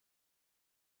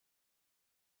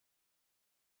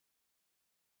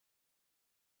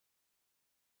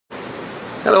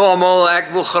Hallo almal, ek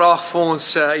wil graag vir ons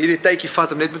hierdie tydjie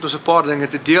vat om net met ons 'n paar dinge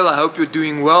te deel. I hope you're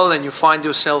doing well and you find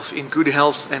yourself in good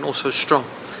health and also strong.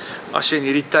 As jy in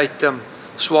hierdie tyd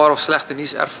swaar of slegte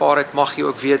nuus ervaar het, mag jy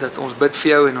ook weet dat ons bid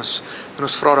vir jou en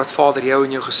ons vra dat Vader jou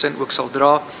en jou gesin ook sal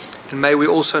dra. And may we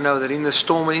also know that in the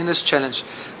storm and in this challenge,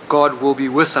 God will be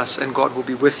with us and God will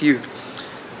be with you.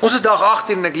 Ons is dag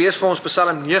 18 en ek lees vir ons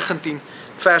Psalm 19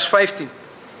 vers 15.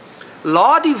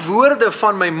 Laat die woorde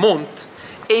van my mond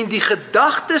en die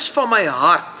gedagtes van my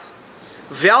hart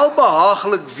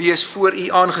welbehaaglik wees voor u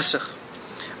aangesig.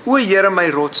 O Here, my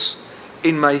rots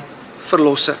en my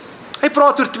verlosser. Hy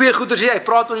praat oor twee goeders hier. Hy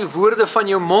praat oor die woorde van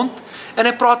jou mond en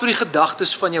hy praat oor die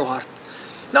gedagtes van jou hart.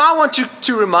 Now I want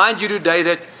to remind you today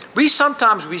that we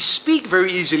speak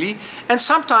very easily and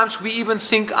sometimes we even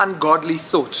think ungodly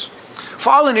thoughts.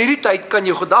 Veral in hierdie tyd kan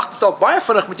jou gedagtes dalk baie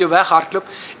vinnig met jou weghardloop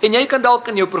en jy kan dalk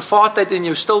in jou privaatheid en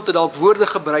jou stilte dalk woorde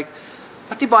gebruik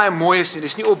wat nie baie mooi is nie.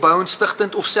 Dis nie opbouend,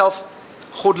 stigtend of self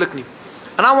goddelik nie.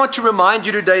 And I want to remind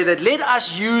you today that let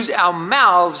us use our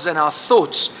mouths and our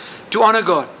thoughts to honor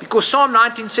God. Because Psalm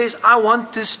 19 says, I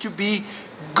want this to be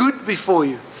good before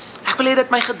you. Ek wil hê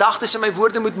dat my gedagtes en my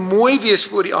woorde moet mooi wees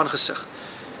voor U aangesig.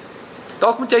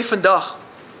 Dalk moet jy vandag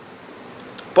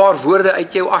 'n paar woorde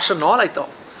uit jou arsenaal uithaal.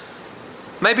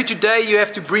 Maybe today you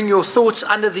have to bring your thoughts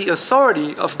under the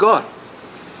authority of God.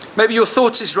 Maybe your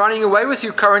thoughts is running away with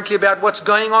you currently about what's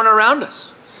going on around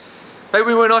us.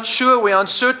 Maybe we're not sure, we're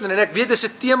uncertain. En ek weet dis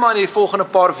 'n tema in die volgende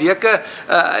paar weke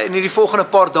en in die volgende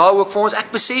paar dae ook vir ons.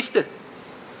 Ek besef dit.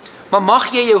 Maar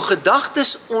mag jy jou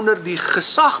gedagtes onder die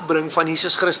gesag bring van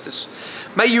Jesus Christus.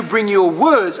 May you bring your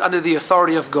words under the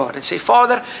authority of God and say,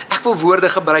 Father, ek wil woorde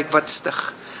gebruik wat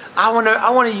stig. I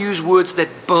want to use words that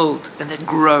build and that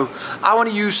grow. I want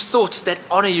to use thoughts that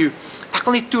honor you. Ek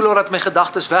wil nie toelaat dat my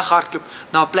gedagtes weghardloop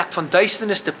na 'n plek van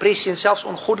duisternis, depressie en selfs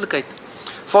ongoddelikheid.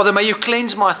 Father, may you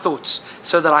cleanse my thoughts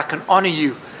so that I can honor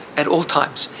you at all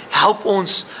times. Help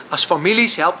ons as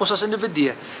families, help ons as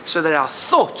individue so that our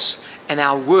thoughts and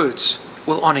our words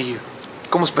will honor you.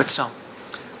 Kom ons bid saam.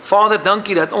 Vader,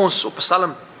 dankie dat ons op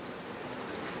Psalm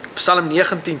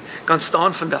 19 kan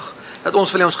staan vandag. Dat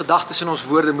ons wil ons gedagtes en ons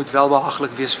woorde moet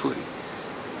welbehaaglik wees voor U.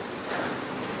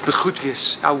 Het moet goed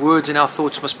wees. Our words and our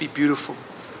thoughts must be beautiful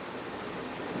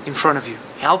in front of You.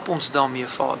 Help ons daarmee,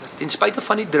 Vader, ten spyte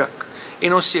van die druk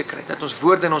en onsekerheid, dat ons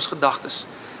woorde en ons gedagtes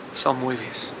sal mooi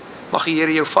wees. Mag die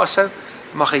Here jou vashou,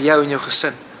 mag hy jou en jou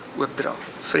gesin ook dra.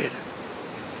 Vrede.